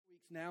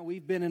Now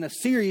we've been in a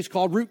series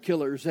called Root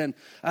Killers, and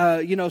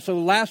so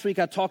last week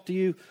I talked to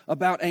you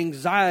about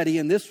anxiety,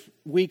 and this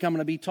week I'm going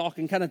to be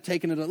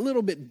taking it a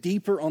little bit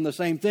deeper on the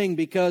same thing,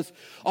 because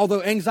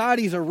although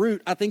anxiety is a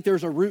root, I think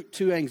there's a root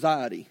to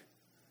anxiety,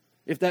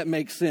 if that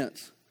makes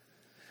sense.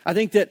 I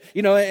think that,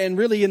 and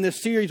really in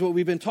this series what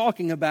we've been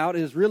talking about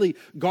is really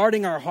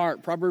guarding our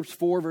heart. Proverbs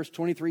 4 verse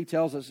 23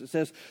 tells us, it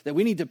says that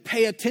we need to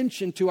pay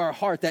attention to our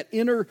heart, that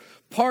inner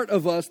part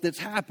of us that's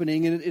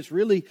happening, and it's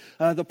really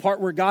the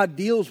part where God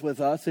deals with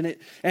us.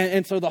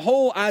 And so the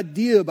whole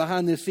idea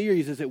behind this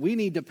series is that we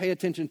need to pay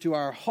attention to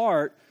our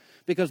heart,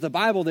 because the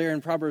Bible there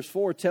in Proverbs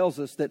 4 tells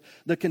us that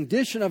the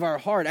condition of our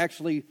heart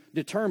actually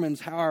determines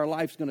how our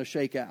life's going to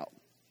shake out.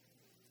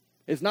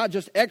 It's not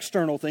just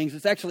external things,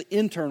 it's actually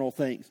internal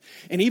things.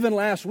 And even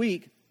last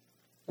week,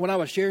 when I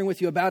was sharing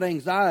with you about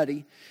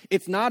anxiety,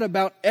 it's not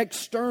about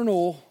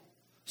external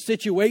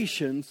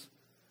situations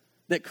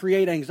that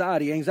create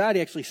anxiety. Anxiety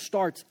actually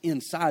starts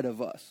inside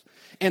of us.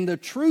 And the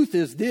truth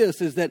is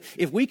this, is that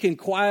if we can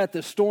quiet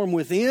the storm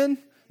within,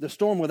 the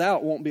storm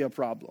without won't be a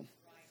problem.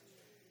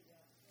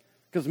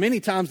 Because many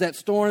times that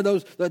storm,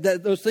 those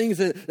things,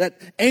 that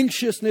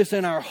anxiousness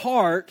in our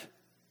heart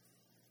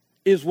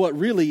is what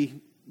really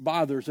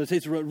bothers us.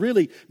 It's what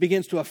really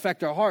begins to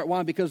affect our heart.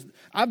 Why? Because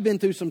I've been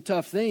through some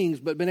tough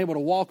things, but been able to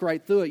walk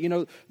right through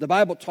it. The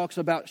Bible talks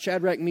about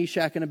Shadrach,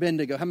 Meshach, and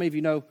Abednego. How many of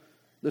you know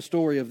the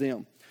story of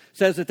them? It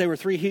says that they were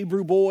three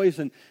Hebrew boys,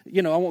 and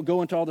I won't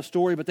go into all the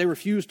story, but they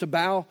refused to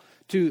bow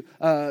to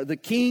the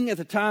king at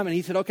the time, and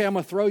he said, okay, I'm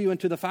going to throw you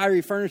into the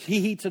fiery furnace. He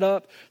heats it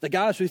up. The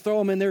guys who throw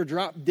them in there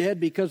drop dead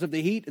because of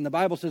the heat, and the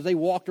Bible says they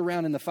walked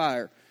around in the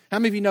fire. How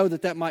many of you know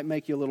that might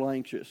make you a little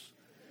anxious?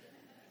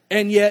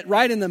 And yet,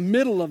 right in the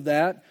middle of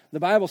that, the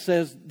Bible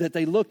says that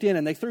they looked in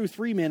and they threw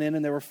 3 men in,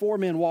 and there were 4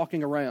 men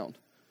walking around,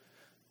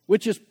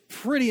 which is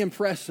pretty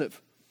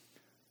impressive.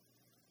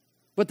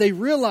 But they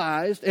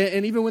realized,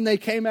 and even when they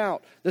came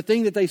out, the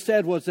thing that they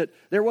said was that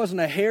there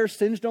wasn't a hair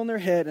singed on their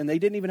head, and they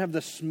didn't even have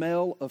the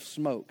smell of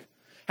smoke.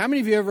 How many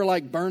of you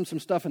ever burned some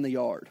stuff in the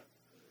yard?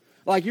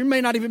 You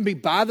may not even be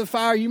by the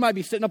fire. You might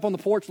be sitting up on the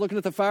porch looking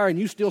at the fire, and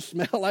you still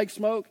smell like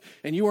smoke,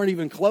 and you weren't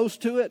even close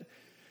to it.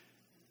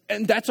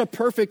 And that's a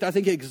perfect, I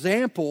think,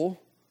 example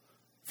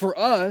for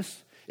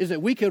us, is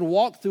that we could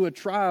walk through a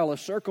trial, a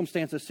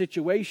circumstance, a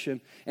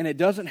situation, and it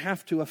doesn't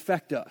have to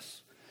affect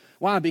us.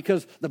 Why?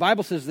 Because the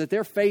Bible says that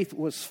their faith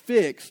was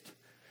fixed,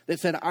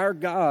 that said, our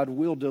God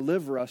will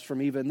deliver us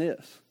from even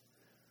this.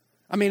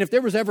 I mean, if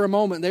there was ever a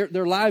moment,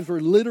 their lives were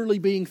literally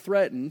being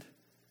threatened,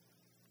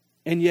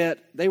 and yet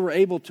they were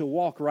able to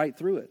walk right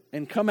through it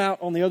and come out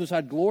on the other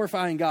side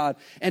glorifying God,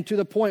 and to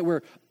the point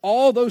where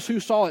all those who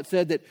saw it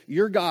said that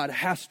your God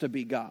has to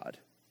be God.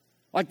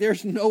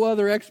 There's no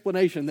other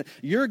explanation. That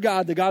your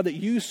God, the God that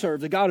you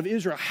serve, the God of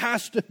Israel,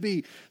 has to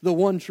be the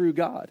one true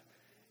God.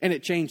 And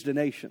it changed a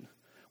nation.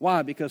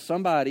 Why? Because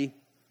somebody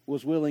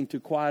was willing to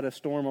quiet a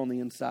storm on the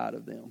inside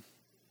of them.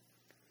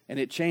 And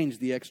it changed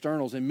the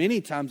externals. And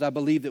many times I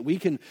believe that we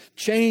can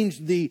change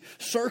the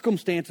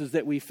circumstances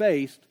that we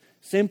faced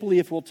simply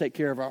if we'll take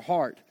care of our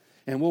heart.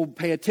 And we'll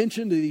pay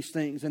attention to these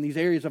things in these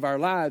areas of our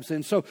lives.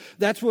 And so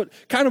that's what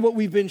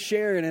we've been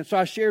sharing. And so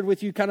I shared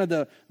with you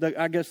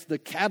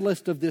the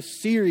catalyst of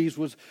this series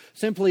was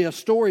simply a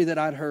story that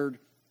I'd heard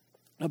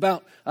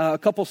about a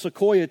couple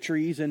sequoia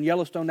trees in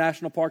Yellowstone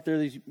National Park. They're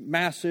these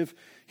massive,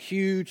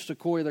 huge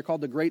sequoia. They're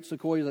called the Great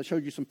Sequoias. I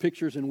showed you some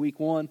pictures in week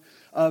 1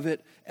 of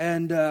it.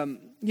 And,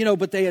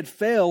 but they had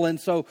fell. And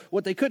so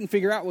what they couldn't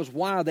figure out was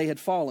why they had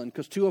fallen,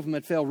 because 2 of them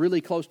had fell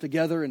really close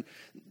together. And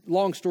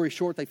long story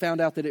short, they found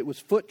out that it was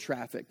foot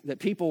traffic, that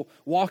people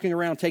walking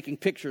around taking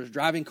pictures,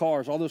 driving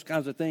cars, all those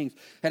kinds of things,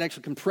 had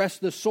actually compressed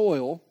the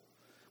soil,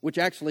 which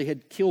actually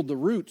had killed the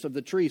roots of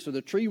the tree. So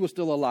the tree was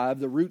still alive,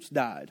 the roots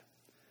died.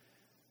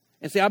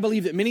 And see, I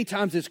believe that many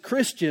times as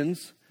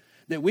Christians,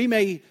 that we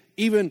may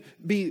even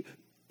be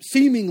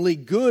seemingly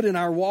good in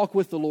our walk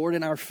with the Lord,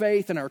 in our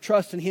faith and our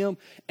trust in Him.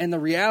 And the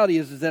reality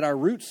is that our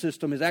root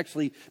system is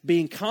actually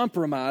being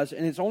compromised,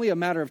 and it's only a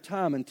matter of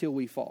time until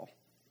we fall.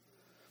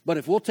 But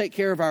if we'll take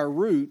care of our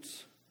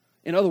roots,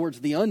 in other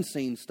words, the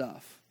unseen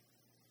stuff.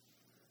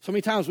 So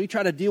many times we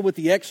try to deal with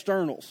the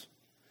externals.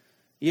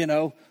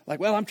 I'm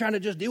trying to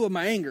just deal with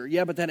my anger.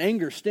 Yeah, but that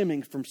anger is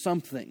stemming from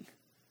something.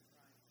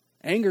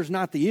 Anger's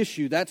not the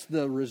issue, that's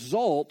the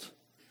result,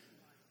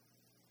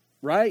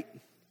 right?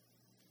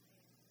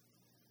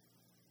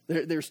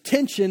 There's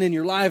tension in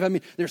your life. I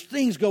mean, there's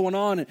things going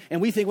on,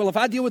 and we think, well, if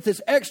I deal with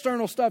this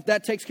external stuff,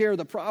 that takes care of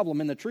the problem.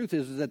 And the truth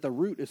is that the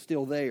root is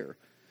still there.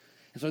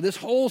 And so this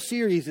whole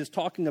series is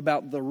talking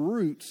about the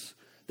roots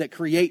that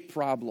create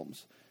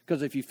problems.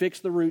 Because if you fix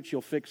the roots,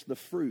 you'll fix the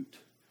fruit.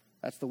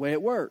 That's the way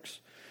it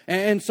works.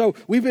 And so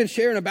we've been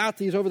sharing about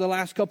these over the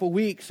last couple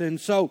weeks.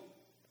 And so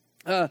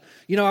I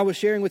was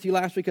sharing with you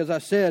last week, as I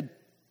said,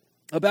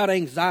 about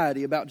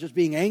anxiety, about just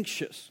being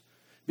anxious,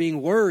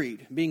 being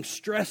worried, being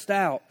stressed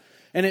out.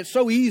 And it's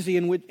so easy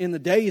in the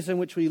days in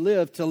which we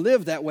live to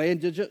live that way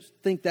and to just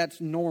think that's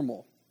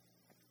normal.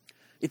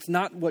 It's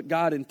not what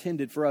God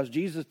intended for us.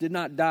 Jesus did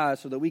not die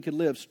so that we could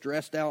live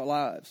stressed out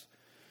lives.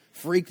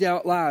 freaked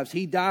out lives.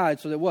 He died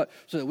so that what?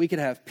 So that we could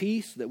have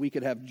peace, that we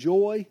could have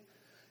joy.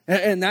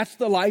 And that's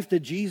the life that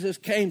Jesus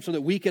came so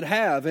that we could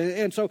have.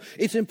 And so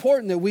it's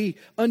important that we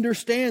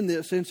understand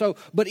this. And so,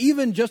 but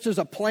even just as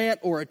a plant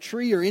or a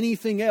tree or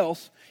anything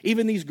else,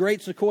 even these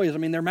great sequoias, I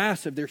mean, they're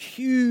massive. They're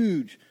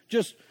huge,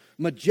 just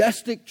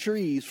majestic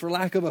trees, for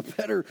lack of a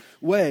better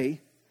way.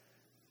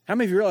 How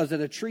many of you realize that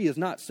a tree is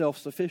not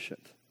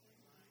self-sufficient?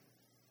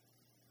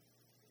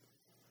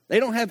 They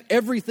don't have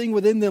everything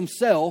within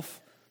themselves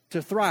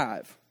to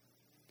thrive.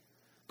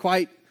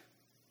 Quite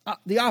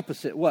the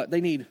opposite. What?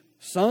 They need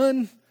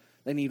sun.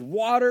 They need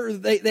water.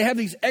 They have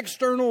these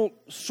external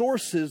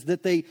sources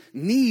that they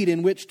need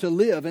in which to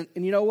live. And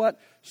you know what?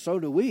 So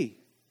do we.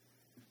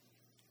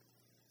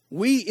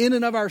 We, in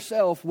and of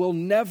ourselves, will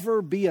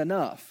never be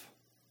enough.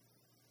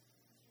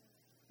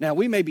 Now,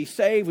 we may be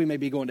saved. We may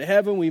be going to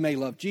heaven. We may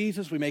love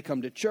Jesus. We may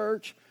come to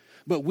church.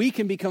 But we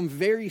can become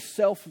very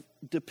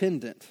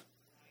self-dependent,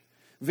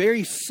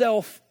 very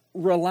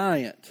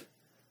self-reliant.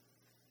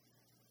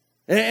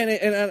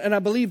 And I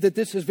believe that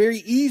this is very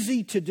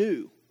easy to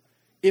do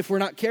if we're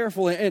not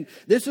careful. And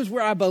this is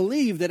where I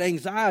believe that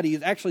anxiety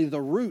is actually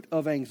the root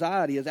of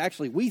anxiety, is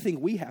actually we think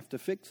we have to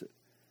fix it.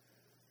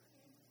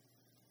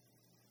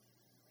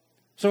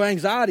 So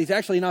anxiety is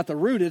actually not the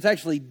root. It's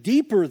actually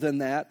deeper than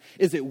that,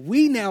 is that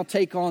we now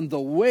take on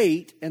the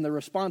weight and the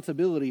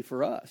responsibility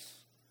for us.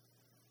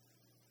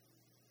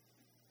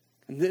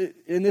 And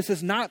this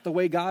is not the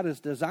way God has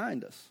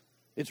designed us.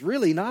 It's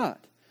really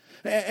not.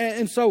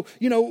 And so,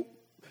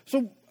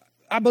 so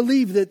I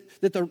believe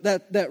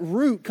that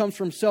root comes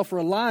from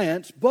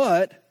self-reliance,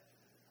 but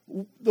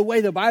the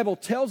way the Bible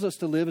tells us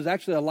to live is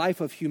actually a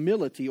life of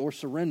humility or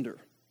surrender.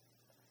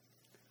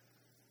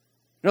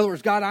 In other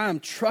words, God, I am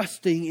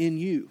trusting in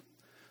you.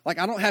 Like,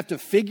 I don't have to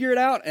figure it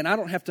out and I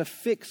don't have to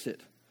fix it.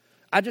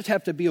 I just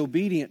have to be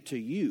obedient to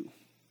you.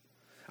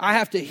 I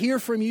have to hear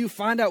from you,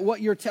 find out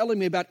what you're telling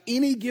me about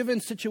any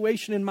given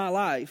situation in my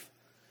life.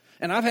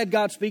 And I've had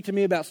God speak to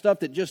me about stuff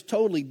that just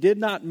totally did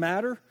not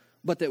matter,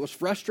 but that was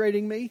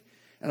frustrating me.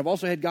 And I've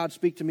also had God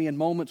speak to me in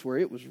moments where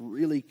it was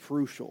really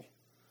crucial.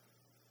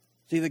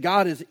 See, that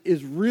God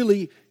is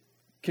really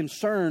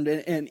concerned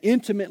and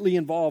intimately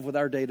involved with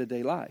our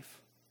day-to-day life.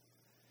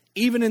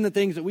 Even in the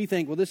things that we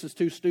think, well, this is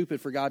too stupid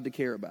for God to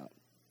care about.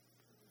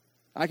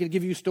 I could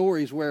give you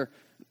stories where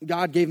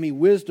God gave me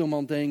wisdom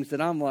on things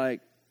that I'm like,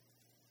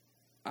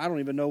 I don't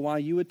even know why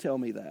you would tell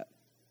me that.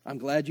 I'm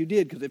glad you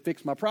did because it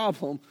fixed my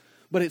problem.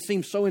 But it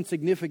seems so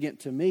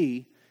insignificant to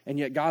me, and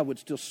yet God would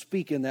still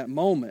speak in that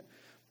moment.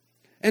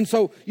 And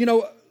so,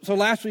 so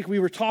last week we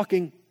were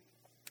talking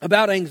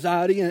about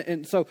anxiety,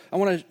 and so I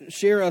want to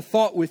share a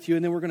thought with you,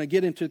 and then we're going to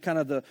get into kind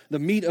of the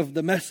meat of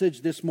the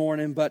message this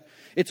morning. But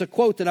it's a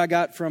quote that I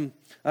got from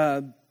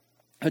a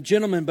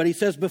gentleman, but he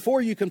says,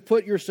 before you can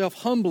put yourself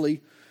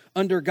humbly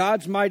under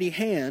God's mighty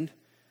hand,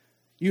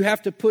 you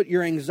have to put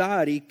your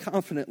anxiety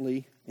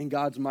confidently in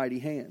God's mighty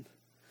hand.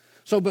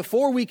 So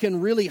before we can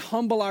really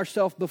humble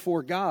ourselves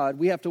before God,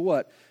 we have to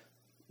what?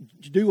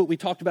 Do what we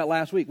talked about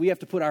last week. We have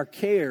to put our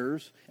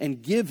cares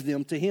and give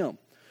them to Him.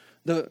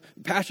 The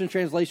Passion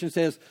Translation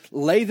says,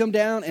 lay them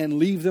down and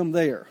leave them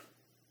there.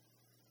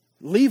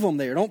 Leave them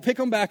there. Don't pick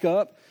them back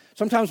up.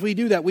 Sometimes we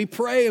do that. We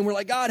pray and we're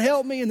like, God,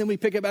 help me. And then we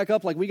pick it back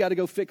up like we got to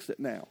go fix it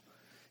now.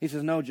 He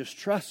says, no, just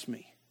trust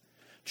me.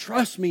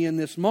 Trust me in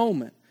this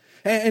moment.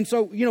 And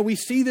so, we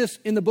see this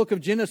in the book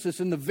of Genesis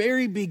in the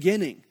very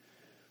beginning.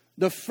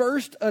 The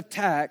first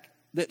attack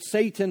that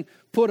Satan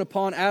put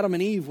upon Adam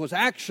and Eve was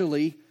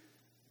actually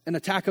an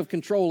attack of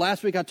control.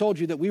 Last week I told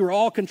you that we were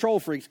all control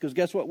freaks because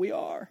guess what we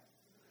are?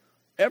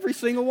 Every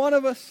single one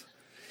of us.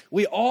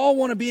 We all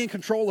want to be in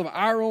control of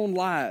our own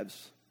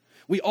lives.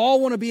 We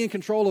all want to be in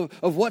control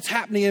of what's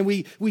happening, and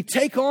we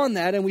take on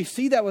that, and we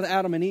see that with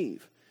Adam and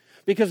Eve.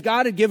 Because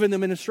God had given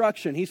them an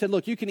instruction. He said,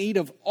 look, you can eat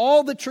of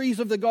all the trees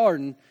of the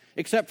garden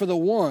except for the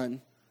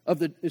one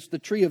it's the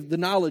tree of the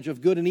knowledge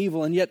of good and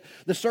evil. And yet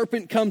the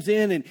serpent comes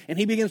in and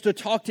he begins to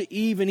talk to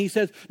Eve, and he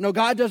says, no,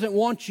 God doesn't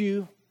want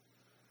you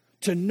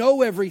to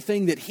know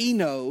everything that He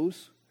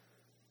knows.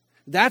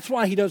 That's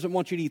why He doesn't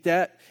want you to eat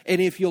that. And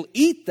if you'll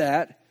eat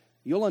that,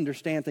 you'll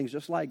understand things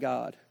just like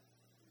God.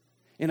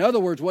 In other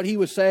words, what he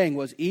was saying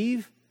was,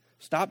 Eve,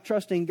 stop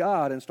trusting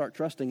God and start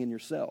trusting in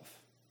yourself.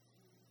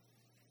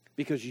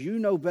 Because you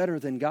know better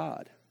than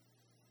God.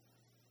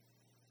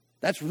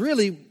 That's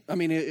really,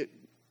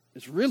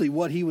 it's really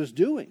what he was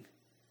doing.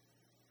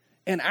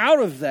 And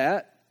out of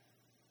that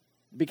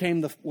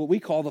became what we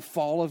call the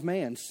fall of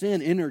man.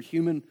 Sin entered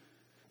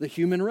the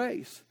human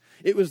race.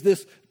 It was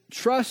this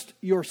trust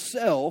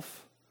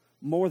yourself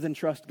more than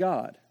trust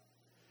God.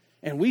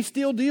 And we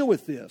still deal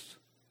with this.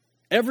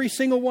 Every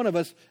single one of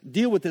us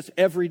deal with this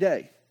every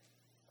day.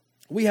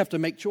 We have to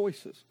make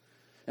choices.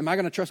 Am I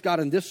going to trust God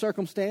in this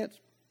circumstance?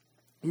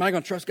 Am I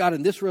going to trust God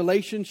in this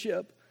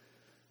relationship?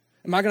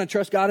 Am I going to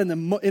trust God in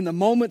the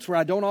moments where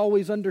I don't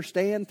always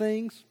understand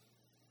things?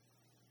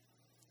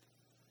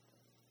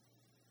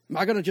 Am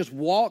I going to just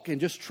walk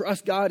and just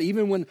trust God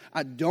even when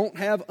I don't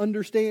have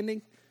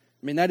understanding?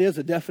 That is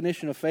a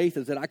definition of faith,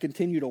 is that I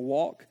continue to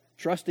walk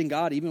trusting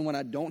God even when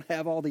I don't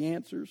have all the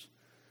answers.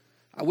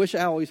 I wish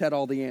I always had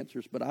all the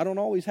answers, but I don't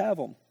always have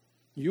them.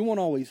 You won't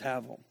always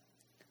have them.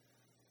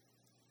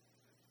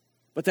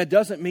 But that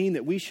doesn't mean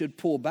that we should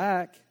pull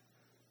back.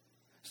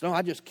 So no,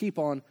 I just keep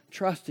on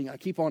trusting. I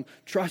keep on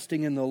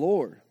trusting in the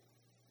Lord.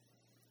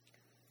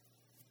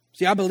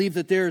 See, I believe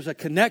that there is a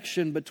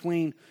connection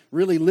between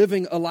really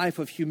living a life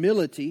of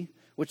humility,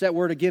 which that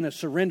word again is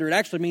surrender. It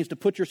actually means to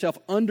put yourself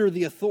under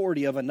the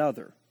authority of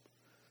another.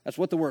 That's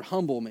what the word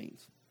humble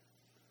means.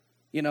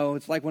 You know,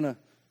 it's like when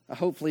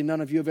hopefully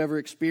none of you have ever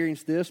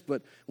experienced this,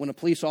 but when a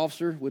police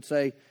officer would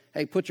say,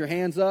 hey, put your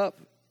hands up,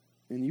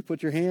 and you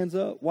put your hands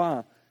up.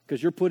 Why?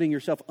 Because you're putting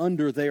yourself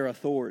under their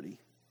authority.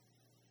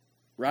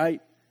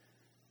 Right?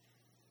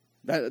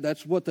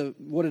 That's what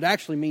it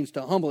actually means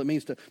to humble. It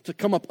means to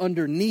come up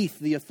underneath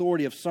the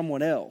authority of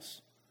someone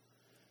else.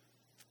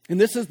 And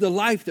this is the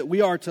life that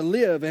we are to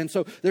live. And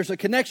so there's a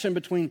connection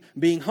between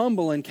being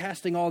humble and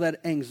casting all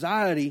that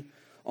anxiety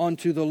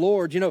onto the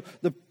Lord. You know,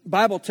 the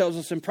Bible tells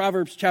us in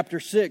Proverbs chapter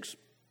 6,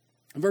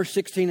 verse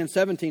 16 and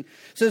 17, it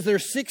says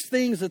there's 6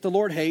 things that the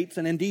Lord hates,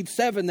 and indeed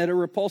 7 that are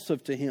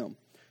repulsive to him.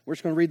 We're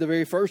just going to read the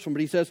very first one, but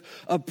he says,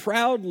 a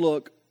proud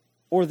look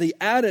or the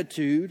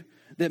attitude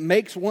that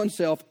makes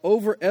oneself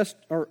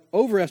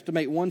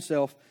overestimate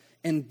oneself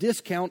and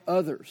discount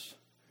others.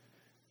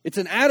 It's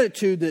an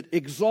attitude that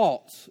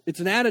exalts. It's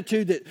an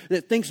attitude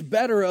that thinks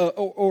better,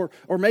 or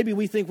maybe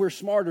we think we're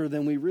smarter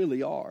than we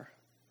really are.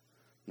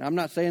 Now, I'm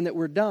not saying that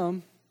we're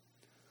dumb,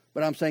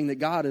 but I'm saying that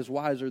God is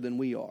wiser than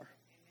we are.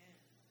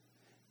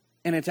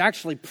 And it's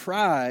actually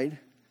pride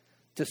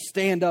to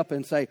stand up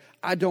and say,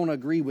 I don't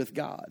agree with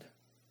God.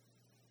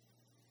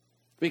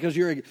 Because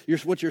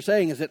what you're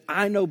saying is that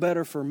I know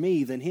better for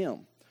me than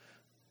him.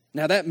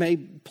 Now that may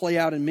play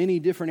out in many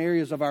different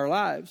areas of our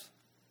lives.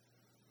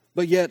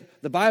 But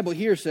yet the Bible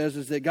here says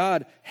is that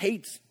God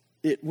hates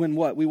it when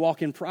what? We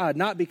walk in pride.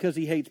 Not because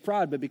he hates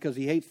pride, but because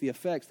he hates the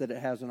effects that it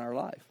has in our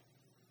life.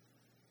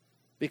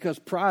 Because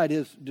pride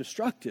is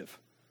destructive.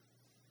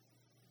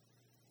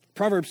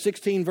 Proverbs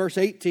 16 verse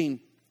 18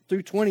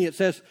 through 20 it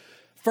says,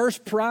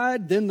 first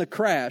pride, then the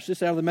crash. This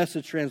is out of the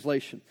Message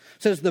translation.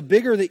 It says, the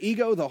bigger the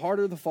ego, the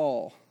harder the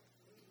fall.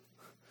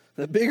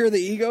 The bigger the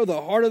ego,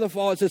 the harder the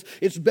fall. It says,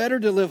 it's better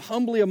to live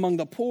humbly among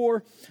the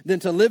poor than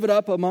to live it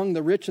up among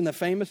the rich and the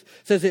famous. It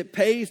says, it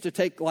pays to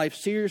take life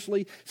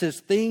seriously. It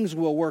says, things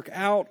will work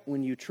out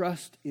when you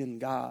trust in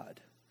God.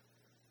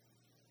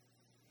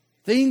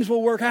 Things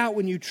will work out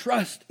when you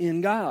trust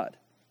in God.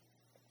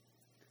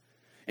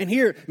 And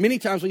here, many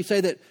times we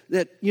say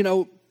that you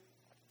know,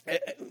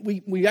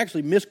 we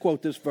actually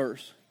misquote this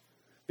verse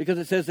because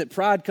it says that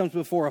pride comes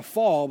before a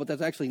fall, but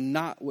that's actually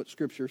not what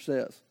Scripture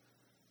says.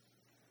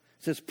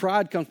 It says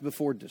pride comes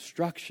before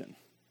destruction,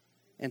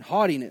 and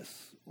haughtiness,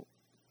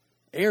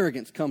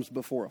 arrogance comes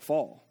before a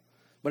fall.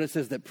 But it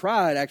says that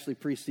pride actually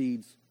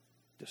precedes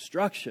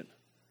destruction.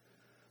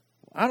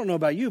 I don't know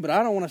about you, but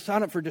I don't want to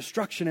sign up for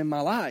destruction in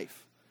my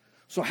life.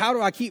 So how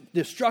do I keep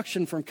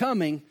destruction from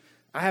coming?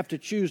 I have to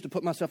choose to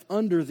put myself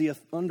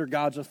under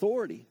God's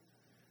authority.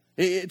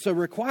 It's a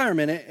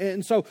requirement.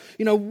 And so,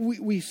 you know,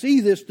 we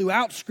see this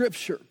throughout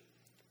Scripture.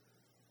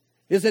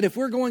 Is that if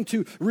we're going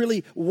to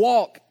really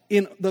walk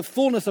in the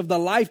fullness of the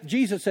life,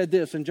 Jesus said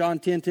this in John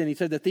 10:10. He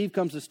said, the thief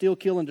comes to steal,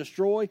 kill, and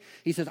destroy.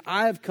 He says,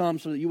 I have come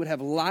so that you would have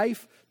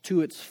life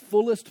to its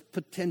fullest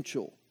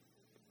potential.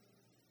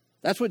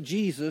 That's what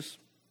Jesus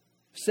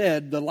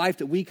said, the life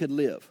that we could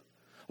live.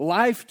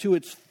 Life to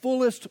its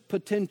fullest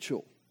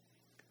potential.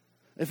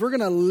 If we're going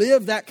to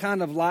live that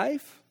kind of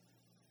life,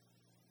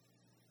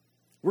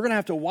 we're going to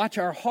have to watch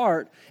our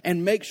heart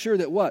and make sure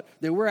that what?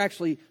 That we're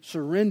actually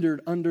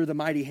surrendered under the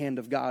mighty hand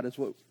of God, is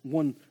what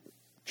one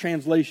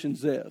translation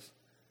says.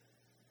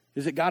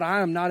 Is that, God,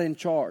 I am not in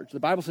charge. The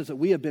Bible says that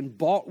we have been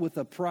bought with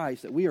a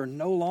price, that we are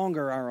no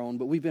longer our own,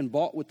 but we've been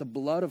bought with the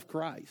blood of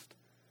Christ.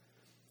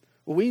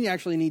 Well, we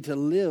actually need to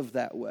live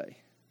that way.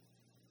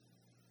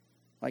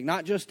 Like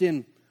not just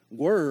in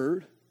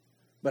word,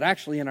 but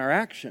actually in our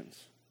actions.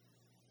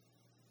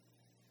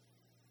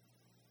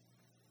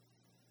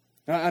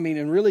 I mean,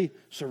 and really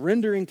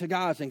surrendering to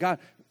God, saying, God,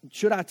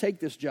 should I take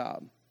this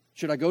job?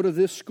 Should I go to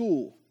this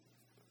school?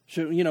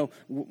 Should, you know,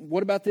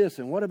 what about this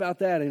and what about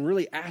that? And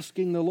really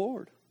asking the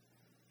Lord.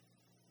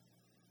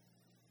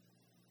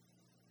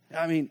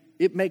 I mean,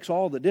 it makes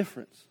all the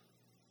difference.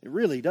 It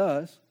really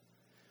does.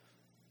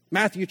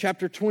 Matthew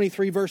chapter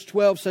 23, verse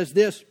 12 says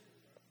this.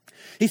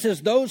 He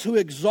says, those who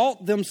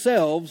exalt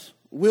themselves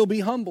will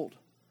be humbled,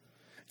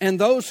 and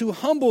those who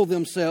humble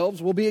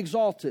themselves will be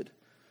exalted.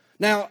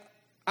 Now,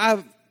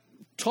 I've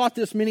taught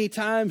this many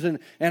times, and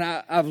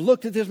I've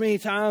looked at this many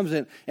times,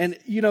 and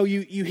you know,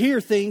 you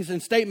hear things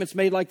and statements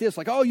made like this,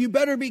 like, oh, you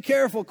better be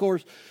careful, of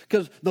course,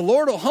 because the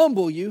Lord will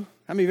humble you.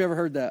 How many of you have ever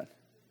heard that?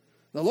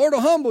 The Lord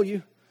will humble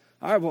you.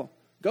 All right, well,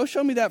 go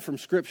show me that from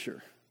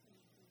Scripture.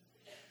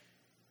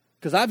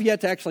 Because I've yet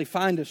to actually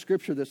find a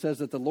Scripture that says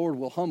that the Lord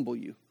will humble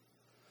you.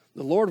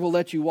 The Lord will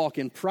let you walk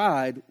in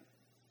pride,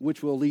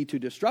 which will lead to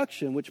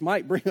destruction, which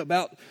might bring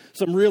about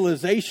some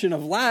realization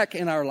of lack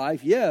in our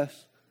life,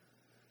 yes.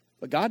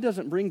 But God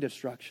doesn't bring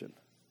destruction.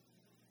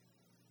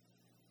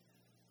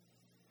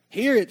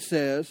 Here it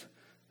says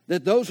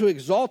that those who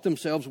exalt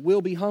themselves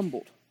will be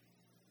humbled.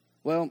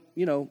 Well,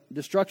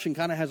 destruction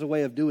kind of has a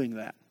way of doing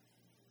that.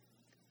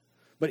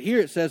 But here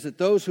it says that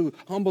those who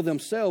humble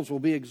themselves will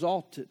be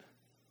exalted.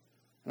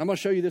 And I'm going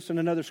to show you this in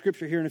another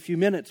scripture here in a few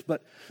minutes,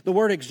 but the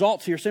word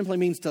exalts here simply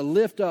means to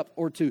lift up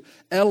or to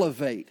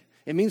elevate.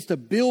 It means to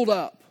build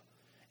up.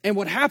 And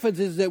what happens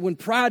is that when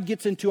pride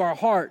gets into our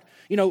heart,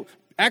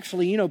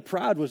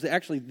 pride was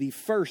actually the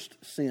first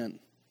sin.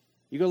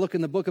 You go look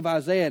in the book of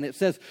Isaiah, and it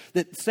says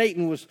that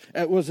Satan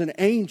was an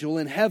angel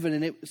in heaven,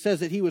 and it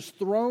says that he was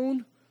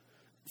thrown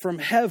from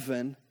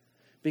heaven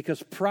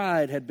because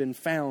pride had been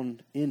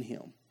found in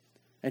him.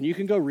 And you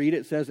can go read it.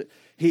 It says that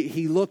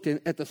he looked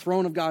at the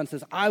throne of God and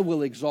says, I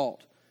will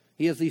exalt.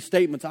 He has these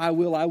statements, I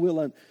will,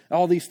 and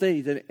all these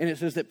things. And it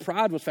says that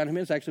pride was found in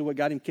him. It's actually what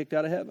got him kicked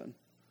out of heaven.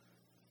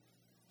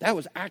 That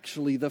was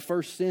actually the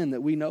first sin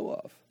that we know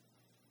of,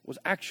 was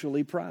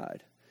actually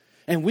pride.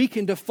 And we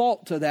can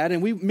default to that.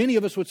 And many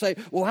of us would say,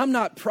 well, I'm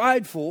not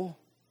prideful.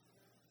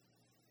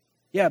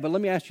 Yeah, but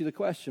let me ask you the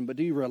question, but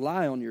do you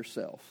rely on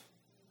yourself?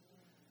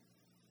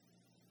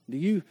 Do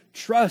you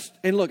trust?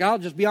 And look, I'll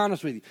just be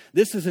honest with you.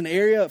 This is an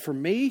area for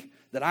me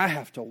that I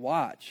have to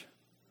watch.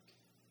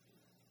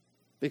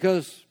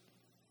 Because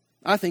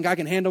I think I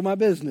can handle my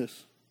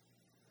business.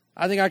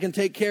 I think I can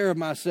take care of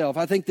myself.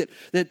 I think that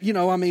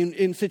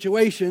in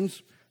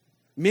situations,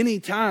 many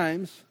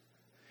times.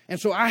 And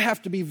so I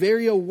have to be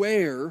very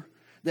aware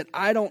that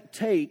I don't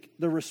take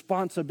the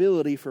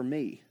responsibility for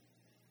me.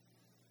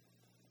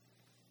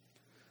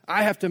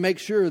 I have to make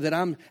sure that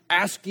I'm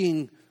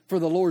asking for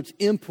the Lord's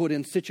input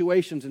in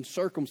situations and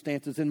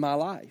circumstances in my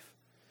life.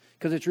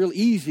 Because it's real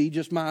easy,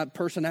 just my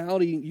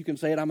personality, you can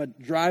say it, I'm a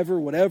driver,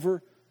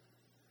 whatever,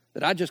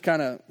 that I just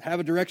kind of have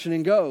a direction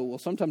and go. Well,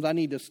 sometimes I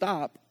need to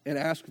stop and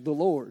ask the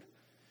Lord.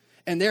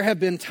 And there have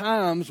been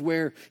times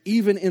where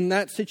even in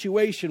that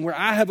situation where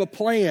I have a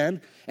plan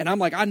and I'm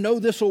like, I know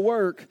this will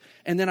work.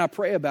 And then I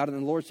pray about it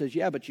and the Lord says,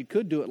 yeah, but you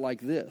could do it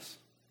like this.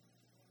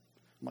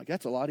 I'm like,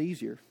 that's a lot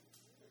easier.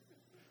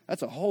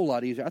 That's a whole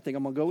lot easier. I think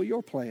I'm going to go with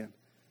your plan.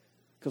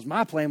 Because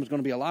my plan was going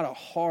to be a lot of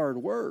hard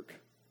work.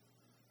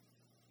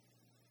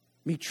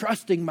 Me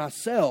trusting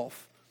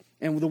myself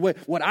and the way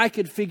what I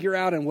could figure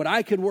out and what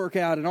I could work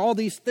out and all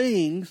these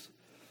things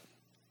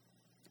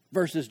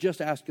versus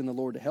just asking the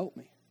Lord to help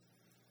me.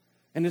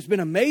 And it's been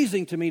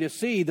amazing to me to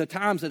see the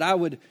times that I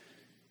would,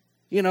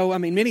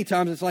 many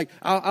times it's like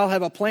I'll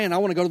have a plan. I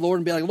want to go to the Lord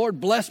and be like, Lord,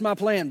 bless my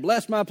plan,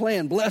 bless my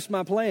plan, bless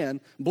my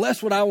plan,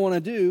 bless what I want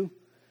to do,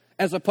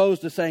 as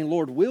opposed to saying,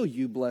 Lord, will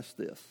you bless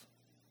this?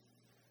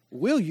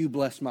 Will you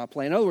bless my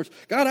plan? In other words,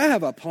 God, I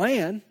have a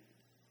plan,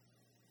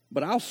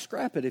 but I'll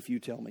scrap it if you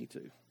tell me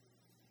to.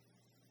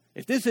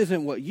 If this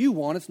isn't what you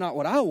want, it's not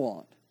what I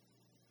want.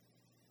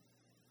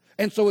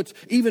 And so it's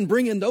even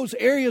bringing those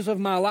areas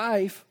of my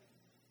life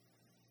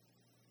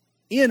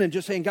in and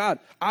just saying, God,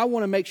 I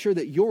want to make sure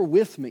that you're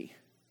with me.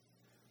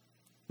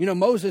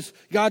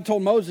 God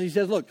told Moses, he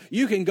says, look,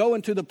 you can go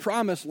into the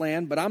promised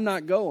land, but I'm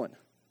not going.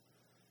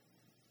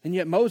 And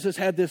yet Moses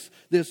had this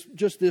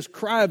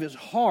cry of his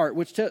heart,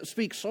 which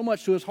speaks so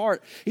much to his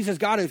heart. He says,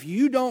 God, if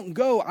you don't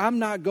go, I'm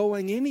not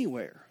going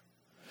anywhere.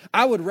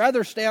 I would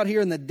rather stay out here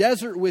in the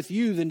desert with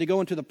you than to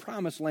go into the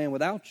promised land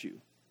without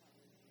you.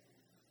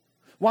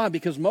 Why?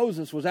 Because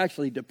Moses was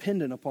actually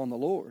dependent upon the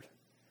Lord.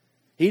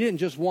 He didn't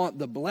just want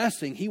the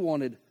blessing, he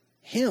wanted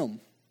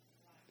him.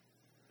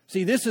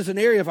 See, this is an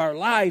area of our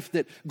life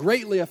that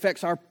greatly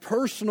affects our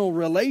personal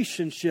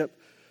relationship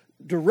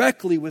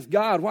directly with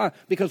God. Why?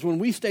 Because when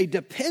we stay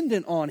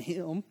dependent on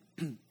him,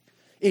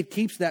 it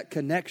keeps that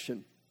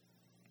connection.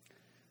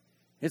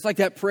 It's like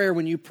that prayer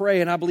when you pray,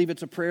 and I believe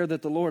it's a prayer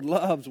that the Lord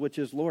loves, which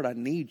is, Lord, I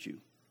need you.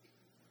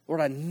 Lord,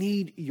 I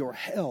need your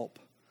help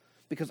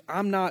because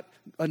I'm not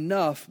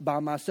enough by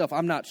myself.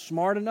 I'm not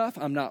smart enough.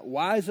 I'm not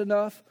wise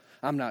enough.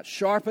 I'm not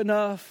sharp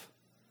enough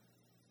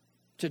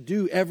to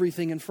do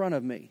everything in front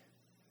of me.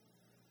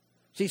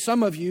 See,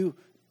 some of you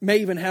may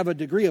even have a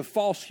degree of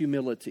false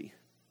humility.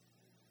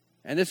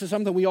 And this is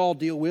something we all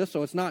deal with,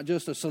 so it's not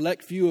just a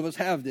select few of us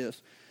have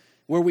this,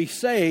 where we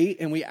say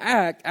and we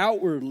act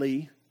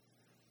outwardly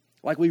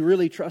like we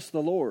really trust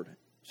the Lord.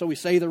 So we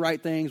say the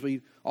right things,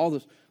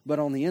 but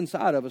on the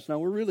inside of us, no,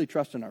 we're really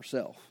trusting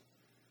ourselves.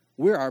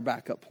 We're our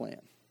backup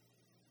plan.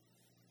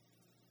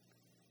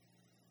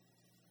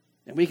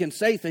 And we can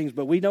say things,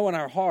 but we know in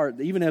our heart,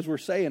 even as we're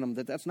saying them,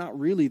 that that's not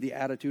really the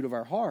attitude of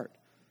our heart.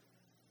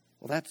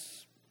 Well,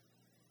 that's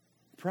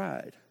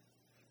pride.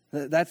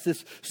 That's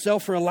this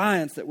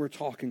self-reliance that we're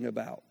talking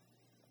about.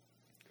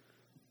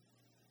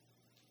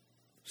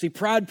 See,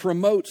 pride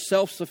promotes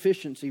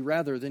self-sufficiency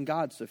rather than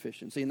God's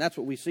sufficiency. And that's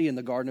what we see in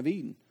the Garden of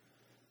Eden.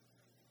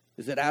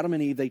 Is that Adam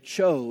and Eve, they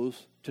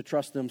chose to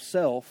trust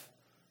themselves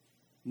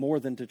more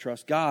than to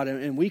trust God.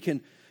 And we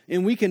can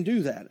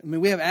do that. I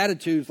mean, we have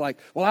attitudes like,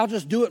 well, I'll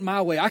just do it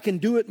my way. I can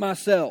do it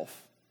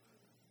myself.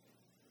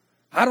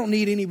 I don't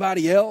need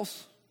anybody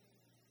else.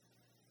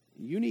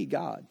 You need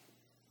God.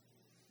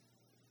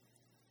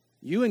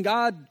 You and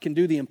God can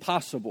do the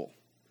impossible.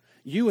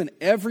 You and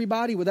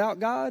everybody without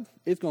God,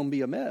 it's going to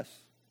be a mess.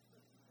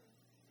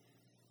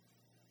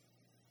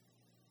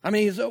 I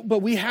mean, but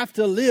we have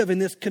to live in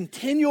this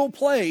continual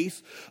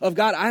place of,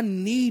 God, I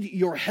need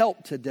your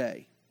help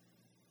today.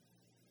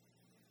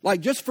 Like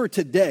just for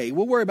today.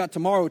 We'll worry about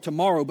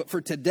tomorrow, but for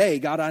today,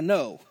 God, I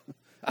know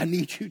I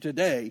need you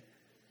today.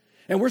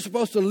 And we're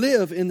supposed to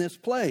live in this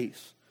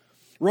place.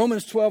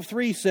 Romans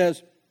 12:3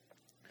 says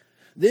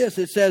this,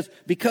 it says,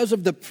 because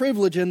of the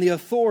privilege and the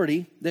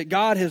authority that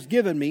God has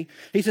given me,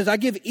 he says, I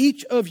give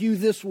each of you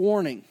this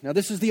warning. Now,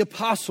 this is the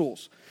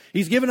apostles.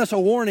 He's given us a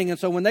warning, and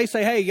so when they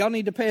say, hey, y'all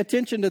need to pay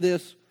attention to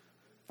this,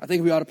 I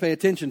think we ought to pay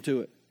attention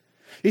to it.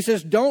 He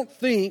says, don't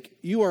think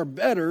you are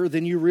better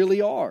than you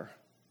really are.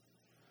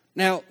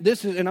 Now,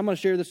 this is, and I'm going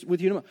to share this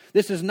with you in a moment,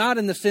 this is not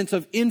in the sense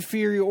of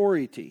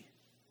inferiority.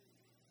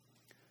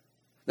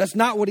 That's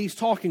not what he's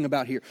talking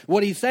about here.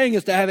 What he's saying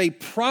is to have a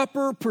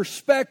proper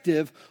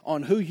perspective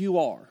on who you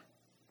are.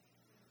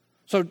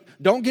 So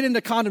don't get into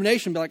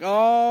condemnation and be like,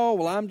 oh,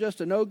 well, I'm just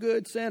a no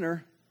good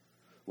sinner.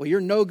 Well,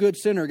 your no good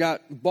sinner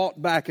got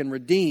bought back and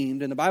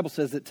redeemed, and the Bible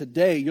says that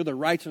today you're the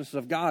righteousness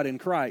of God in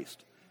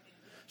Christ.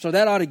 So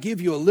that ought to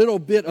give you a little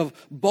bit of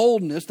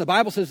boldness. The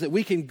Bible says that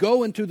we can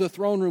go into the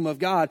throne room of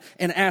God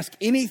and ask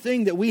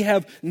anything that we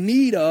have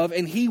need of,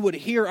 and he would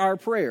hear our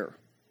prayer.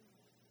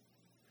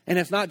 And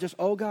it's not just,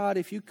 oh God,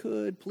 if you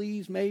could,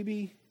 please,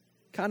 maybe,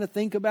 kind of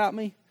think about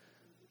me.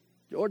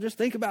 Or just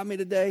think about me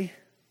today.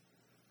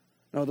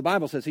 No, the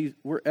Bible says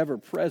we're ever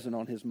present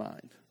on his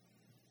mind.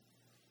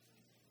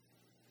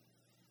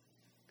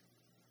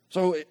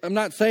 So I'm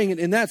not saying it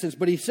in that sense,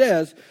 but he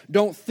says,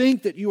 don't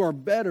think that you are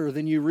better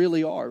than you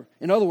really are.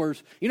 In other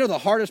words, you know the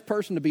hardest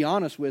person to be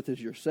honest with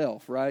is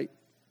yourself, right?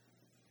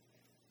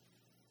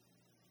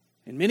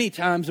 And many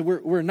times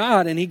we're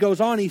not. And he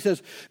goes on, he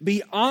says,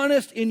 be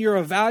honest in your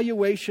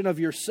evaluation of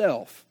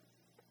yourself,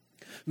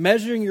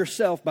 measuring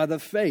yourself by the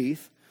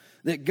faith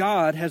that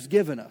God has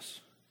given us.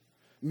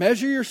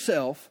 Measure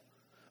yourself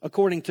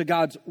according to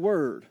God's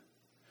word.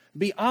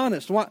 Be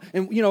honest.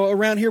 And, you know,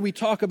 around here we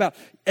talk about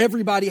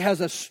everybody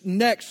has a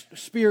next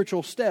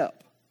spiritual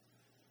step.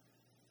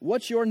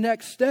 What's your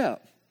next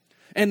step?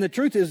 And the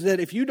truth is that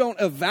if you don't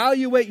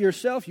evaluate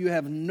yourself, you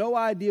have no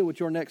idea what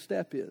your next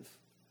step is.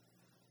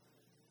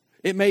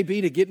 It may be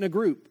to get in a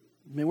group.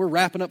 I mean, we're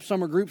wrapping up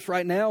summer groups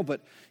right now,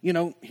 but, you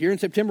know, here in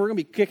September, we're going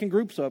to be kicking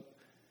groups up.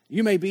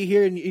 You may be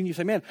here and you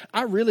say, man,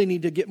 I really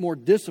need to get more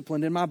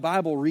disciplined in my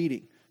Bible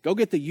reading. Go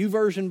get the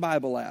YouVersion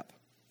Bible app.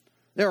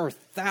 There are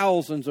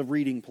thousands of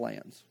reading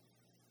plans.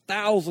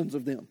 Thousands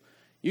of them.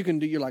 You can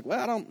do, you're like,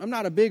 well, I'm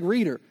not a big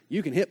reader.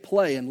 You can hit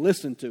play and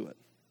listen to it.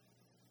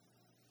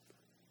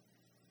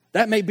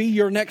 That may be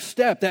your next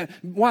step.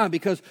 Why?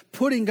 Because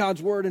putting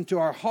God's word into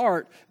our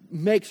heart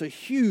makes a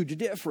huge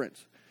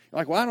difference. You're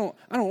like, well,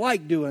 I don't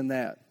like doing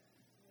that.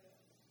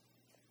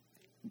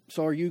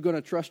 So are you going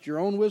to trust your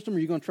own wisdom, or are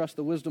you going to trust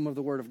the wisdom of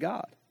the Word of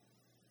God?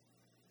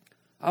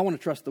 I want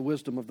to trust the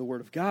wisdom of the Word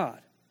of God.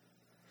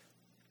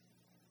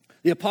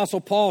 The Apostle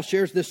Paul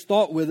shares this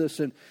thought with us,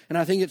 and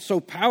I think it's so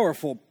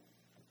powerful.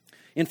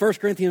 In 1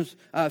 Corinthians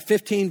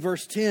 15,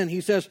 verse 10,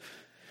 he says,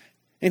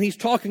 and he's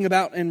talking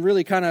about and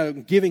really kind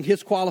of giving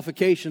his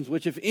qualifications,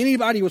 which if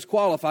anybody was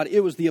qualified,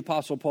 it was the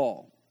Apostle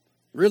Paul.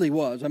 Really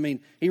was. I mean,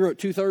 he wrote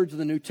 2/3 of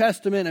the New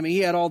Testament. I mean, he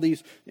had all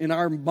these, in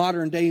our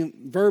modern day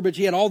verbiage,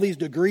 he had all these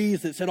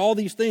degrees that said all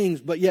these things,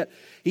 but yet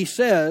he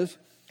says,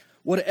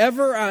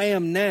 whatever I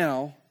am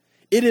now,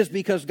 it is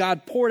because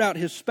God poured out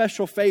his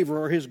special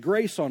favor or his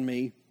grace on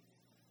me.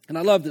 And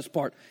I love this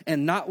part.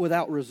 And not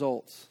without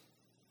results.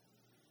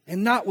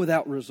 And not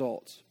without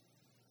results.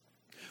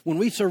 When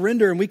we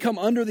surrender and we come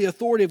under the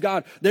authority of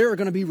God, there are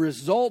going to be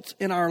results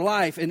in our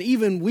life. And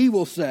even we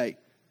will say,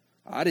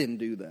 I didn't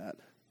do that.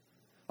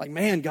 Like,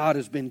 man, God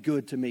has been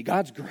good to me.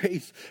 God's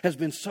grace has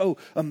been so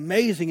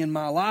amazing in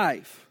my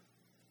life.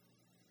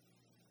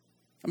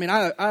 I mean,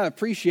 I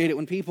appreciate it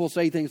when people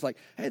say things like,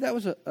 hey, that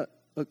was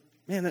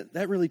man,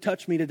 that really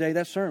touched me today,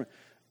 that sermon.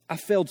 I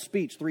failed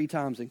speech 3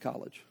 times in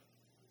college.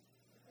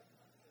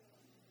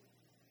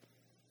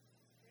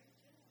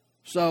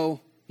 So,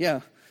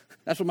 yeah,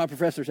 that's what my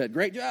professor said.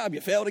 Great job,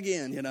 you failed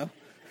again, you know.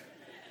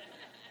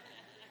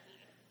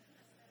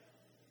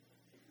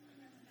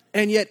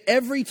 And yet,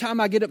 every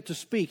time I get up to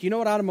speak, you know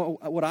what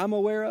I'm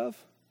aware of?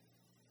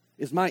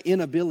 Is my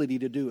inability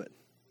to do it.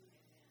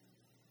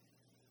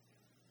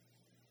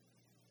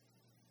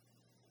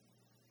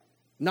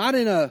 Not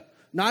in a,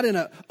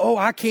 oh,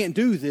 I can't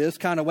do this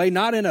kind of way.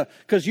 Not in a,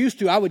 because used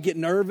to I would get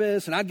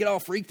nervous and I'd get all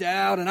freaked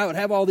out and I would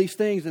have all these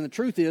things. And the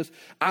truth is,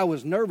 I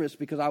was nervous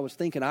because I was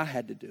thinking I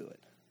had to do it.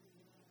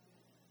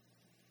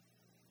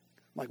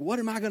 Like, what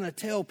am I going to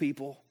tell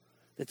people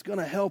that's going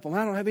to help them?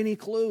 I don't have any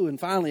clue. And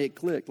finally it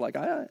clicked. Like,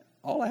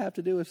 all I have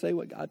to do is say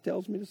what God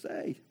tells me to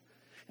say.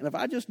 And if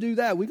I just do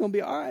that, we're going to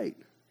be all right.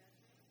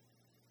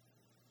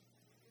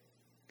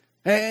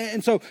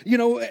 And so,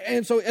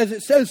 as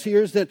it says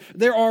here, is that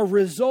there are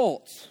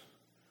results.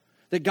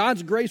 That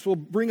God's grace will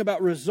bring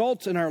about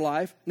results in our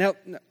life. Now,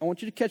 I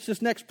want you to catch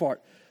this next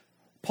part.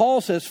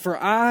 Paul says,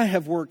 "For I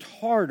have worked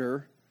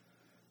harder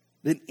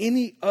than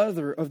any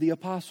other of the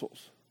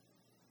apostles."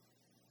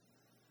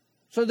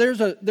 So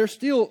there's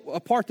still a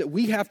part that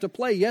we have to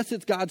play. Yes,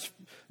 it's God's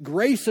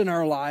grace in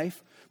our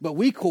life, but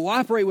we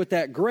cooperate with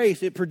that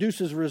grace. It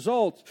produces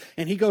results.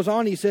 And he goes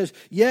on, he says,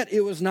 "Yet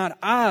it was not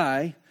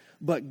I,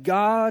 but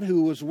God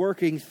who was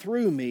working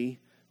through me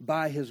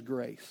by his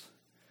grace."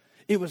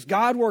 It was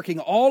God working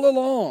all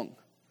along.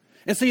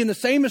 And see, and the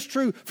same is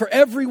true for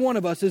every one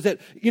of us, is that,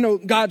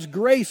 God's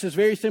grace is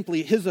very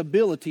simply his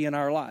ability in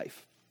our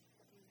life.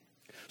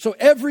 So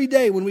every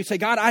day when we say,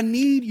 "God, I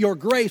need your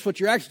grace," what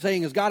you're actually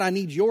saying is, "God, I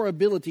need your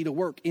ability to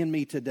work in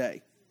me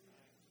today."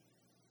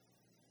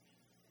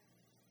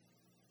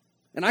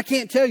 And I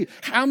can't tell you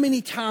how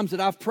many times that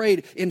I've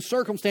prayed in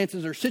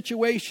circumstances or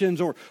situations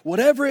or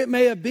whatever it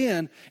may have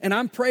been, and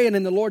I'm praying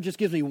and the Lord just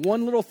gives me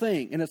one little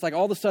thing, and it's like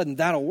all of a sudden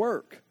that'll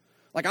work.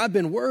 Like I've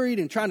been worried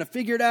and trying to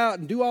figure it out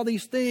and do all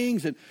these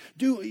things and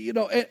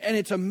and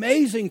it's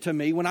amazing to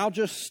me when I'll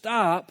just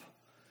stop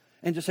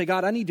and just say,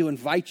 "God, I need to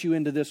invite you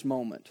into this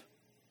moment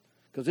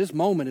because this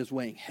moment is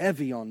weighing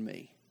heavy on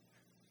me."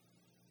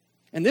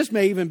 And this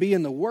may even be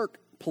in the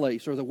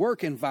workplace or the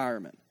work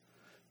environment.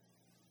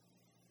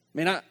 I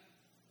mean,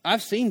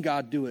 I've seen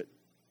God do it,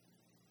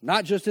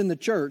 not just in the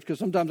church, because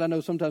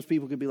sometimes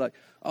people could be like,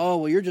 "Oh,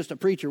 well, you're just a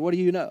preacher. What do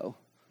you know?"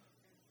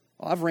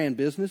 Well, I've ran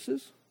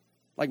businesses,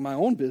 like my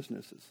own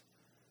businesses.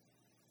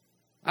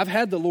 I've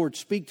had the Lord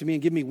speak to me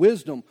and give me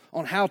wisdom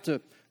on how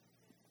to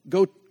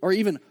go, or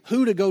even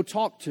who to go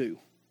talk to,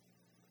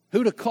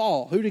 who to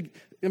call,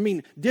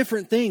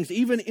 different things,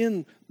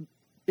 even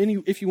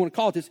if you want to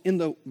call it this, in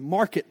the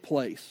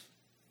marketplace.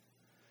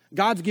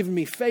 God's given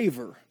me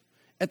favor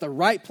at the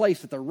right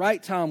place, at the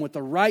right time, with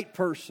the right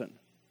person.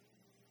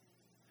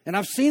 And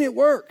I've seen it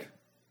work.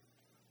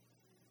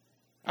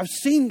 I've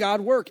seen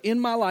God work in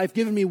my life,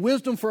 giving me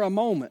wisdom for a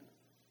moment.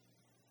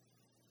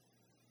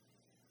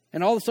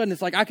 And all of a sudden,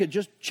 it's like I could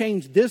just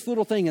change this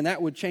little thing and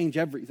that would change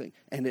everything.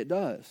 And it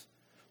does.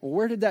 Well,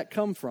 where did that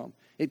come from?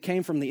 It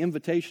came from the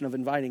invitation of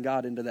inviting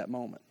God into that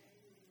moment.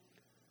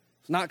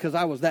 It's not because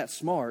I was that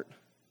smart.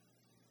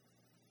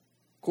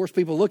 Of course,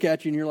 people look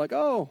at you and you're like,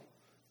 "Oh,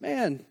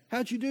 man,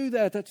 how'd you do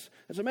that? That's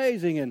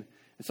amazing." And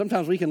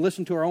sometimes we can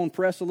listen to our own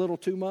press a little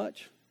too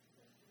much.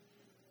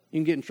 You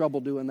can get in trouble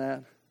doing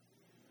that.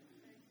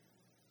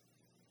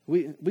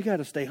 We got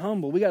to stay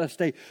humble. We got to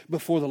stay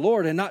before the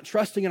Lord and not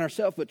trusting in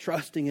ourselves, but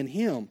trusting in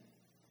Him.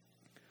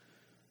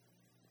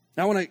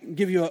 Now, I want to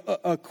give you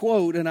a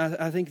quote, and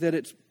I think that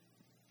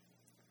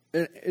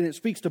it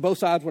speaks to both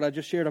sides what I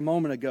just shared a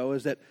moment ago,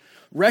 is that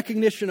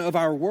recognition of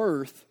our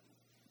worth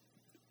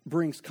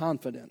brings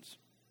confidence.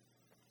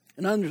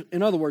 And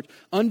in other words,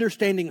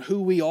 understanding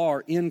who we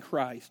are in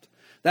Christ,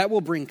 that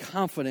will bring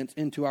confidence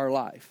into our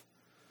life.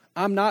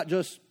 I'm not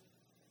just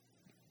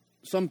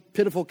some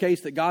pitiful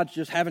case that God's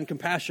just having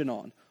compassion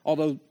on,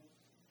 although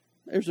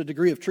there's a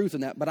degree of truth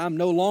in that, but I'm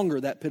no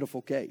longer that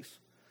pitiful case.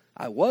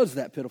 I was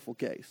that pitiful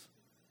case.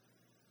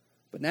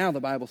 But now the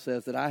Bible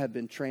says that I have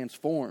been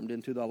transformed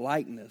into the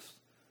likeness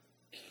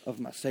of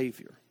my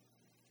Savior.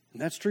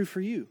 And that's true for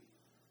you.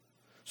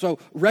 So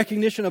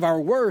recognition of our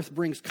worth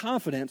brings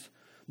confidence,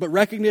 but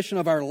recognition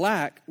of our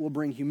lack will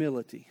bring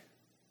humility.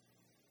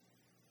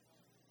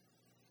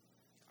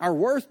 Our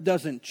worth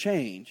doesn't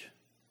change.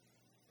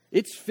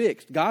 It's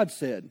fixed. God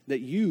said that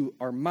you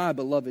are my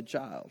beloved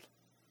child.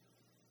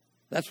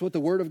 That's what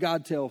the Word of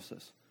God tells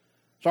us.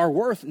 So our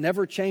worth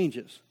never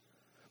changes.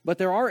 But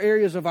there are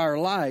areas of our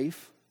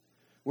life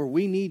where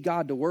we need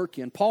God to work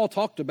in. Paul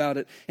talked about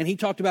it, and he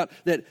talked about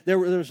that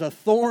there's a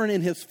thorn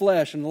in his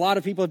flesh, and a lot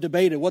of people have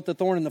debated what the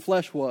thorn in the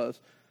flesh was.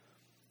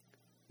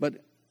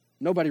 But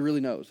nobody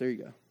really knows. There you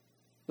go.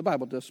 The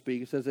Bible does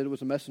speak. It says that it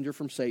was a messenger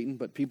from Satan,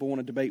 but people want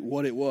to debate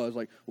what it was.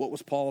 Like, what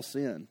was Paul's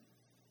sin?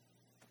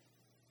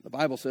 The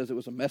Bible says it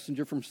was a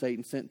messenger from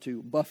Satan sent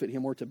to buffet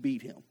him or to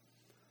beat him.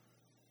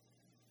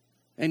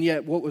 And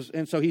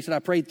so he said, "I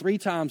prayed 3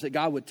 times that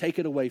God would take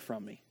it away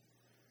from me."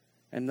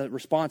 And the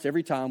response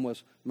every time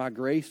was, "My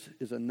grace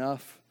is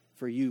enough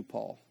for you,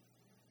 Paul.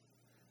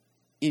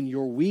 In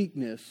your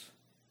weakness,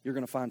 you're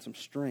going to find some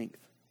strength."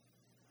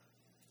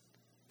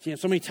 See, and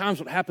so many times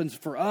what happens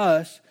for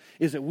us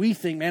is that we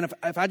think, man,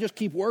 if I just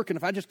keep working,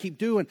 if I just keep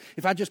doing,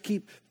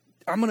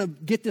 I'm going to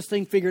get this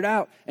thing figured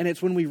out. And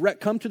it's when we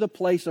come to the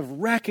place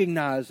of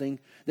recognizing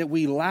that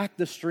we lack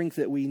the strength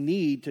that we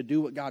need to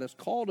do what God has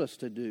called us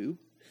to do,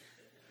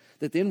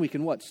 that then we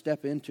can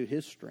step into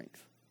His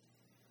strength.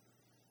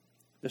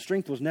 The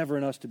strength was never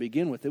in us to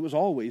begin with. It was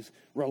always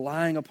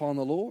relying upon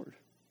the Lord.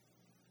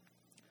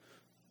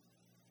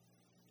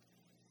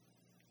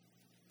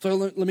 So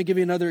let me give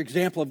you another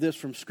example of this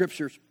from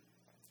Scriptures.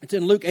 It's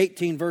in Luke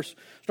 18,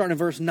 starting in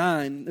verse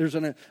 9. There's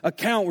an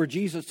account where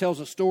Jesus tells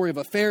a story of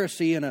a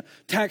Pharisee and a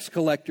tax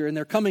collector, and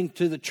they're coming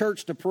to the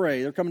church to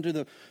pray. They're coming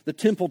to the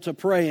temple to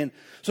pray. And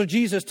so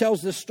Jesus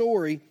tells this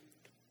story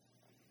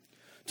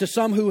to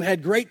some who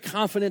had great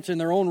confidence in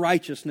their own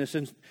righteousness,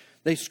 and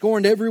they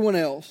scorned everyone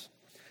else.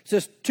 It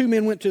says 2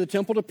 men went to the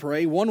temple to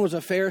pray. One was a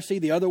Pharisee,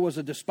 the other was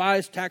a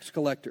despised tax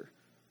collector.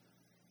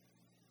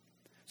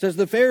 says,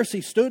 the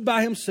Pharisee stood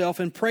by himself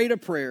and prayed a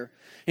prayer.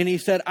 And he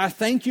said, I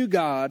thank you,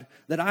 God,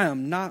 that I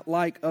am not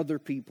like other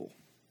people.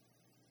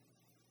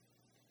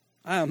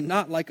 I am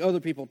not like other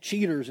people,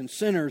 cheaters and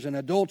sinners and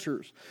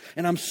adulterers.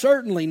 And I'm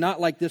certainly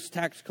not like this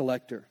tax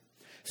collector.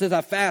 It says,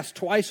 I fast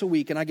twice a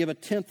week and I give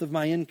 1/10 of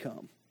my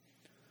income.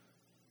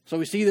 So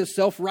we see this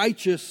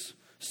self-righteous,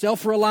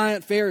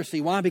 self-reliant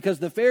Pharisee. Why? Because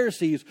the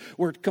Pharisees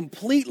were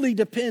completely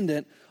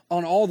dependent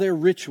on all their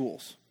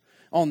rituals,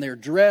 on their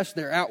dress,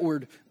 their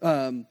outward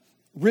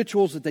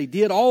rituals that they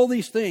did, all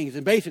these things.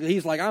 And basically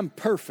he's like, I'm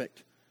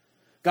perfect.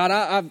 God,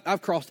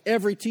 I've crossed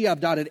every T,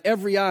 I've dotted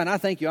every I, and I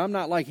thank you, I'm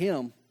not like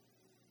him.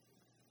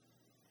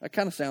 That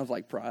kind of sounds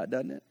like pride,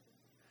 doesn't it?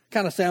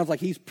 Kind of sounds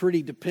like he's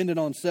pretty dependent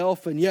on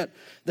self, and yet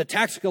the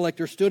tax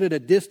collector stood at a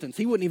distance.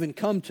 He wouldn't even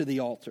come to the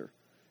altar.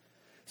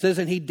 It says,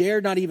 and he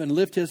dared not even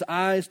lift his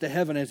eyes to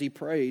heaven as he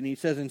prayed. And he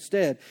says,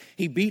 instead,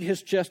 he beat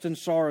his chest in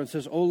sorrow and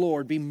says, O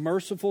Lord, be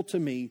merciful to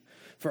me,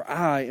 for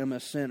I am a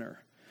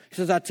sinner. He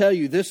says, I tell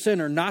you, this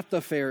sinner, not the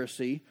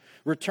Pharisee,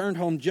 returned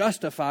home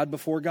justified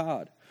before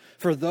God.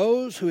 For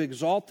those who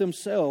exalt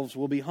themselves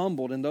will be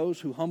humbled, and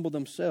those who humble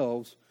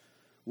themselves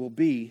will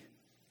be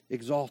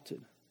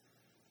exalted.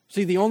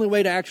 See, the only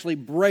way to actually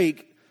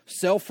break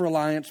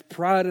self-reliance,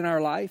 pride in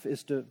our life,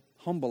 is to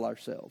humble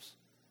ourselves.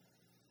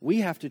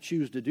 We have to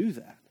choose to do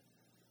that.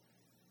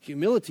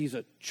 Humility is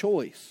a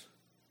choice.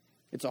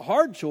 It's a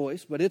hard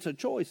choice, but it's a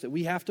choice that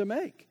we have to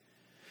make.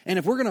 And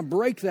if we're going to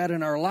break that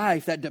in our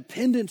life, that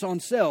dependence on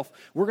self,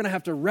 we're going to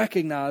have to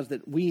recognize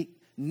that we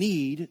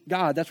need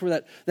God. That's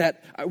where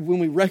that when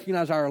we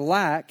recognize our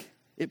lack,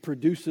 it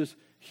produces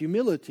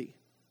humility.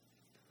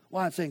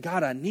 Why? It's saying,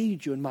 God, I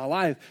need you in my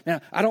life. Now,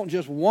 I don't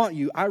just want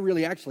you, I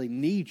really actually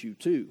need you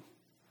too.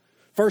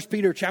 1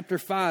 Peter chapter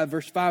 5,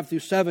 verse 5 through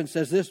 7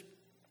 says this. It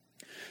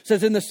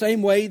says, in the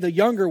same way, the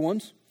younger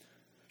ones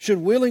should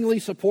willingly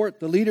support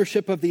the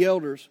leadership of the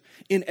elders.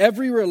 In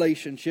every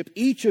relationship,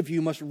 each of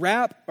you must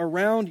wrap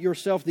around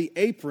yourself the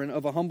apron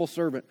of a humble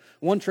servant.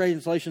 One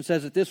translation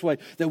says it this way,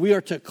 that we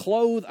are to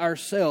clothe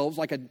ourselves,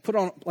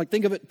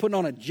 think of it putting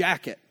on a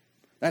jacket.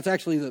 That's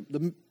actually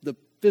the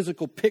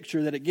physical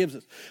picture that it gives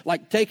us.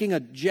 Like taking a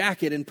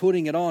jacket and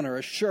putting it on, or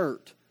a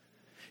shirt.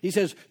 He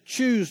says,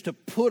 choose to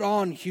put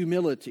on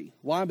humility.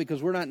 Why?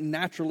 Because we're not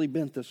naturally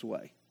bent this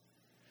way.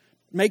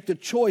 Make the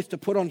choice to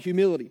put on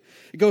humility.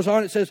 It goes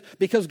on, it says,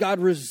 because God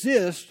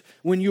resists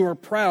when you are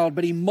proud,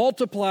 but he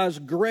multiplies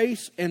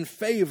grace and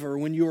favor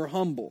when you are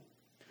humble.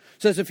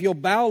 It says, if you'll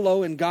bow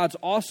low in God's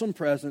awesome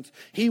presence,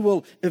 he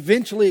will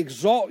eventually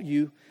exalt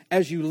you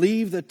as you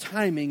leave the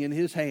timing in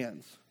his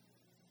hands.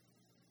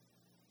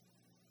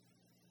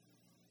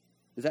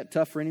 Is that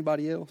tough for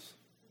anybody else?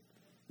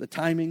 The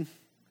timing?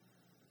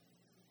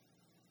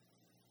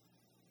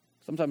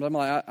 Sometimes I'm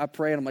like, I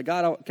pray and I'm like,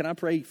 God, can I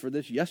pray for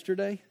this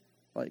yesterday?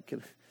 Like,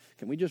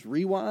 can we just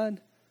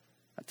rewind?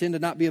 I tend to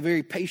not be a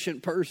very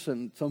patient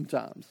person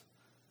sometimes.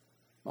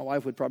 My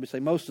wife would probably say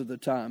most of the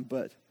time,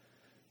 but it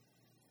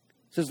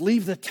says,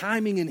 leave the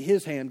timing in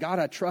his hand. God,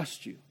 I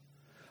trust you.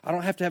 I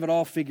don't have to have it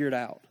all figured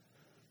out,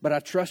 but I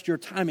trust your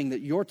timing,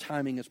 that your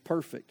timing is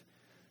perfect.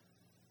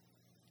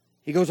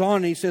 He goes on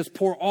and he says,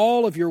 pour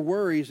all of your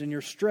worries and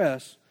your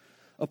stress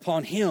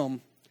upon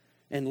him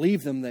and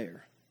leave them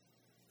there,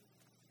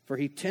 for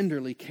he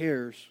tenderly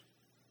cares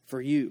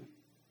for you.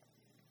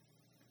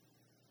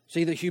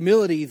 See, the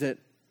humility that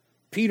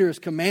Peter is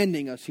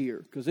commanding us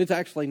here, because it's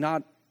actually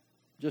not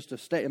just a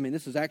statement.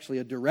 This is actually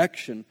a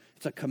direction.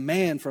 It's a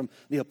command from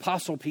the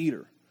Apostle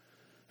Peter,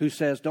 who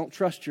says, don't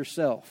trust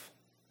yourself.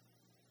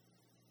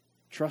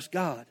 Trust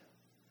God.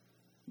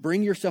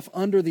 Bring yourself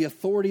under the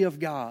authority of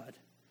God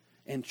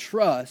and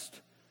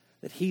trust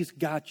that he's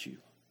got you.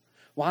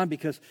 Why?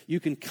 Because you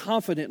can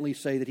confidently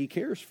say that he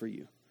cares for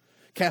you.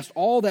 Cast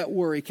all that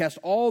worry, cast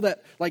all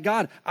that, like,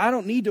 God, I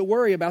don't need to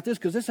worry about this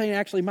because this ain't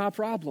actually my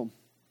problem.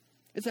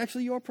 It's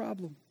actually your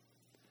problem.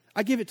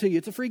 I give it to you.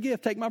 It's a free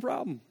gift. Take my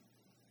problem.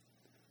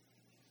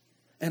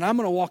 And I'm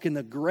going to walk in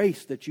the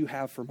grace that you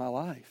have for my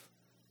life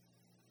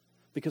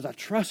because I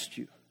trust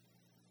you.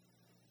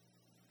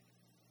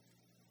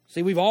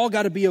 See, we've all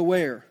got to be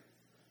aware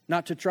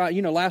not to try.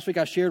 Last week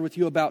I shared with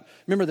you about,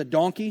 remember the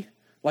donkey?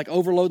 Like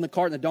overloading the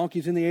cart and the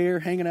donkey's in the air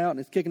hanging out and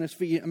it's kicking his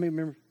feet.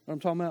 Remember what I'm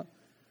talking about?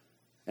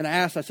 And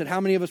I said,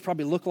 how many of us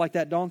probably look like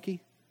that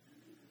donkey?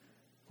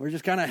 We're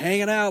just kind of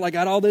hanging out, like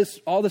got all this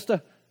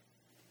stuff.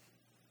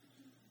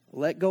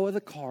 Let go of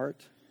the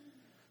cart.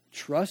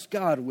 Trust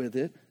God with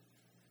it.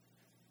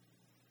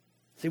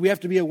 See, we have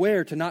to be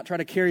aware to not try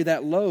to carry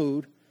that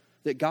load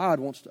that God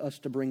wants us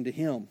to bring to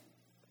him.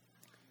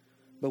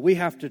 But we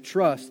have to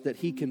trust that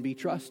he can be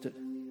trusted.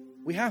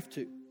 We have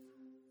to.